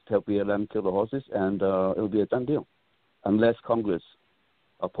DOI would tell BLM kill the horses, and it'll be a done deal, unless Congress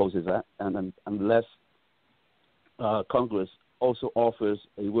opposes that, and unless Congress also offers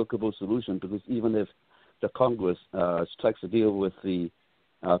a workable solution, because even if the Congress strikes a deal with the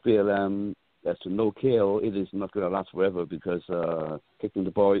BLM as to no kill, it is not going to last forever, because kicking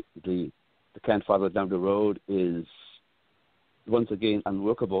the can farther down the road is once again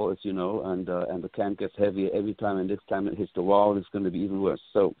unworkable, as you know, and the can gets heavier every time, and next time it hits the wall, it's going to be even worse.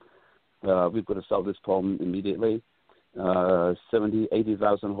 So we've got to solve this problem immediately.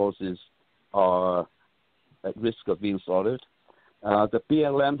 80,000 horses are at risk of being slaughtered. The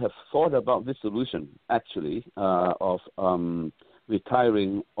BLM have thought about this solution, actually, of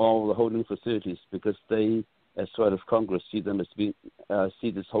retiring all the holding facilities, because they, as part of Congress, see them as being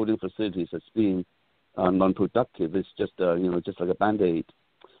see these holding facilities as being non-productive. It's just just like a Band-Aid.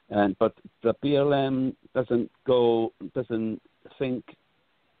 But the BLM doesn't think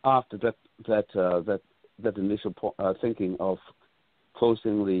after that initial thinking of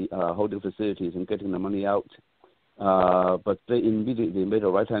closing the holding facilities and getting the money out. But they immediately made a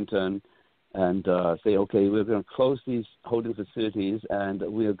right-hand turn and say, okay, we're going to close these holding facilities, and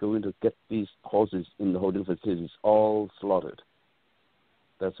we are going to get these horses in the holding facilities all slaughtered.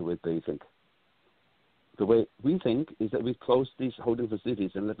 That's the way they think. The way we think is that we close these holding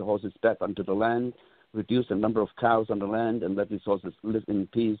facilities and let the horses back onto the land, reduce the number of cows on the land, and let these horses live in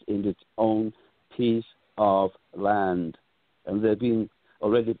peace in its own piece of land. And they're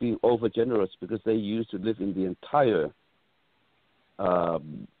already being over-generous, because they used to live in the entire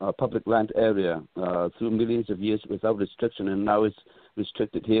public land area through millions of years without restriction, and now it's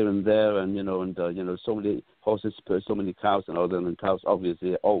restricted here and there, and so many horses per so many cows, and all that, and cows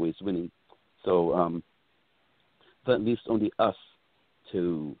obviously are always winning. So that leaves only us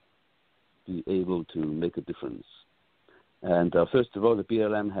to be able to make a difference. And first of all, the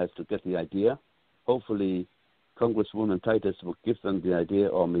BLM has to get the idea. Hopefully, Congresswoman Titus will give them the idea,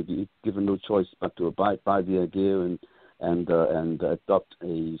 or maybe given no choice but to abide by the idea and adopt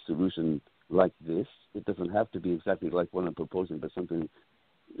a solution like this. It doesn't have to be exactly like what I'm proposing, but something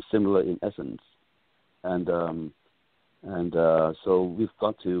similar in essence. And And so we've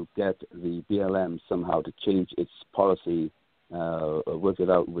got to get the BLM somehow to change its policy, work it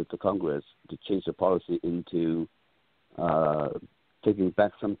out with the Congress to change the policy into taking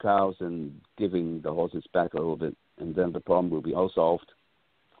back some cows and giving the horses back a little bit, and then the problem will be all solved.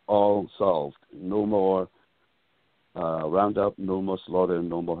 All solved. No more roundup, no more slaughter,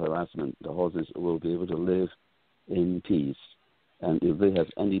 no more harassment. The horses will be able to live in peace. And if they have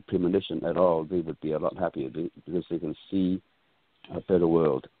any premonition at all, they would be a lot happier because they can see a better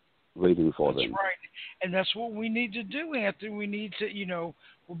world waiting for them. That's right. And that's what we need to do, Anthony. We need to,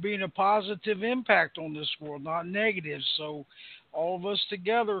 we're being a positive impact on this world, not negative. So all of us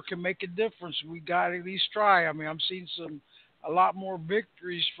together can make a difference. We got to at least try. I mean, I'm seeing a lot more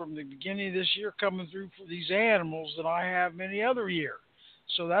victories from the beginning of this year coming through for these animals than I have any other year.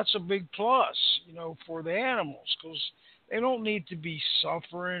 So that's a big plus, for the animals, because they don't need to be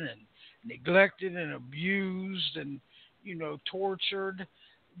suffering and neglected and abused and, tortured.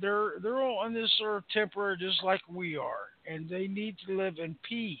 They're all on this earth temporary just like we are, and they need to live in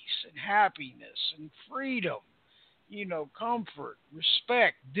peace and happiness and freedom, comfort,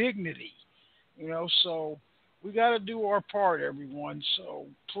 respect, dignity, so we got to do our part, everyone. So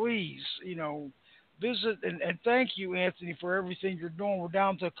please, visit, and thank you, Anthony, for everything you're doing. We're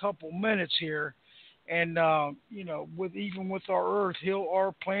down to a couple minutes here. And, with our Earth, heal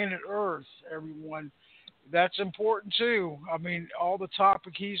our planet Earth, everyone. That's important, too. I mean, all the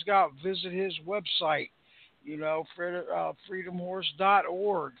topic he's got, visit his website,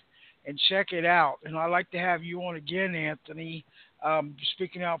 freedomhorse.org, and check it out. And I'd like to have you on again, Anthony,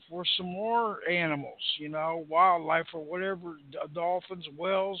 speaking out for some more animals, wildlife or whatever, dolphins,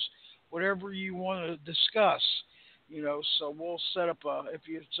 whales, whatever you want to discuss. So we'll set up if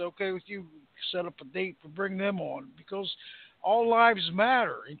it's okay with you, set up a date to bring them on, because all lives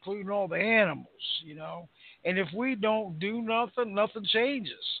matter, including all the animals, And if we don't do nothing, nothing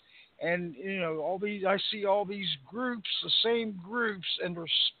changes. And, I see all these groups, the same groups, and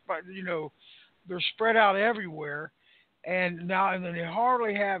they're spread out everywhere. And then they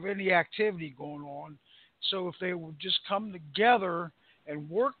hardly have any activity going on. So if they would just come together and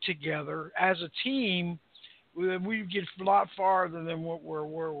work together as a team, we get a lot farther than where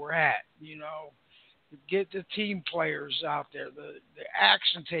we're at, Get the team players out there, the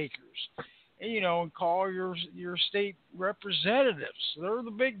action takers, and, and call your state representatives. They're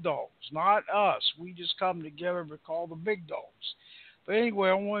the big dogs, not us. We just come together to call the big dogs. But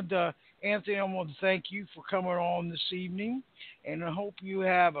anyway, Anthony, I want to thank you for coming on this evening, and I hope you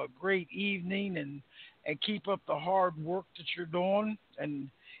have a great evening and keep up the hard work that you're doing and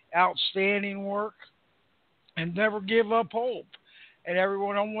outstanding work. And never give up hope. And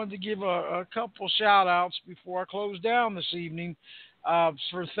everyone, I wanted to give a couple shout-outs before I close down this evening.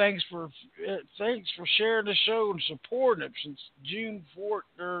 Thanks for sharing the show and supporting it since June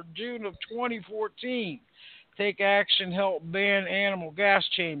of 2014. Take Action, help ban animal gas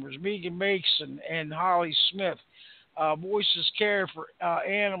chambers. Megan Mason and Holly Smith. Voices Care for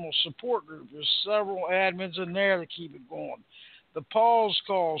Animal Support Group. There's several admins in there to keep it going. The Paul's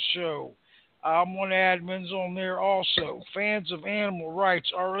Call Show. I'm one of the admins on there also. Fans of Animal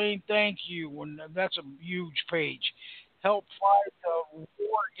Rights. Arlene, thank you. And that's a huge page. Help fight the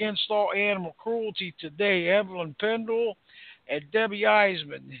war against all animal cruelty today. Evelyn Pendle and Debbie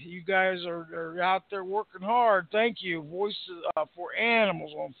Eisman. You guys are out there working hard. Thank you. Voice for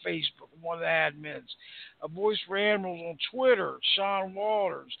Animals on Facebook, one of the admins. A Voice for Animals on Twitter, Sean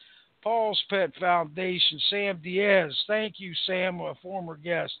Walters. Paul's Pet Foundation, Sam Diaz. Thank you, Sam, a former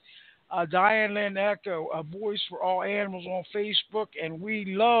guest. Diane Lynn Echo, A Voice for All Animals on Facebook, and we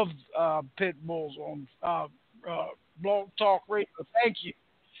love pit bulls on Blog Talk Radio. Thank you.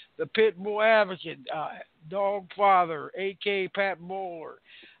 The Pit Bull Advocate, Dog Father, A.K. Pat Bowler.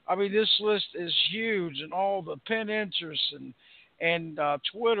 I mean, this list is huge, and all the pin interests and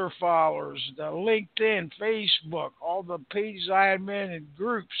Twitter followers, the LinkedIn, Facebook, all the pages I admin and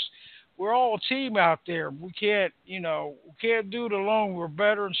groups. We're all a team out there. We can't do it alone. We're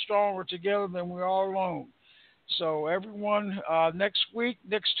better and stronger together than we are alone. So everyone,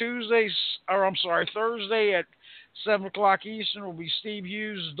 Thursday at 7 o'clock Eastern will be Steve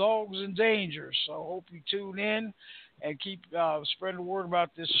Hughes' Dogs in Danger. So I hope you tune in and keep spreading the word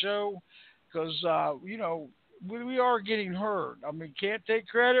about this show, because, we are getting heard. I mean, can't take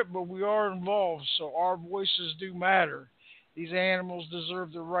credit, but we are involved, so our voices do matter. These animals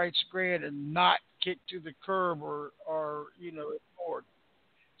deserve the rights granted and not kicked to the curb or ignored.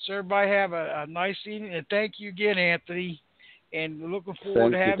 So everybody have a nice evening, and thank you again, Anthony, and looking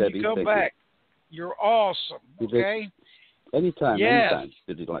forward to having you come back. You're awesome, okay? Anytime, yes.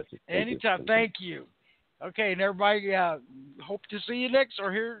 anytime. Anytime, thank you. Okay, and everybody, hope to see you next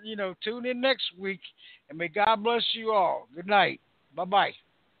or hear, tune in next week. And may God bless you all. Good night. Bye-bye.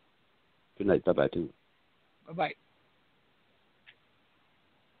 Good night. Bye-bye, too. Bye-bye.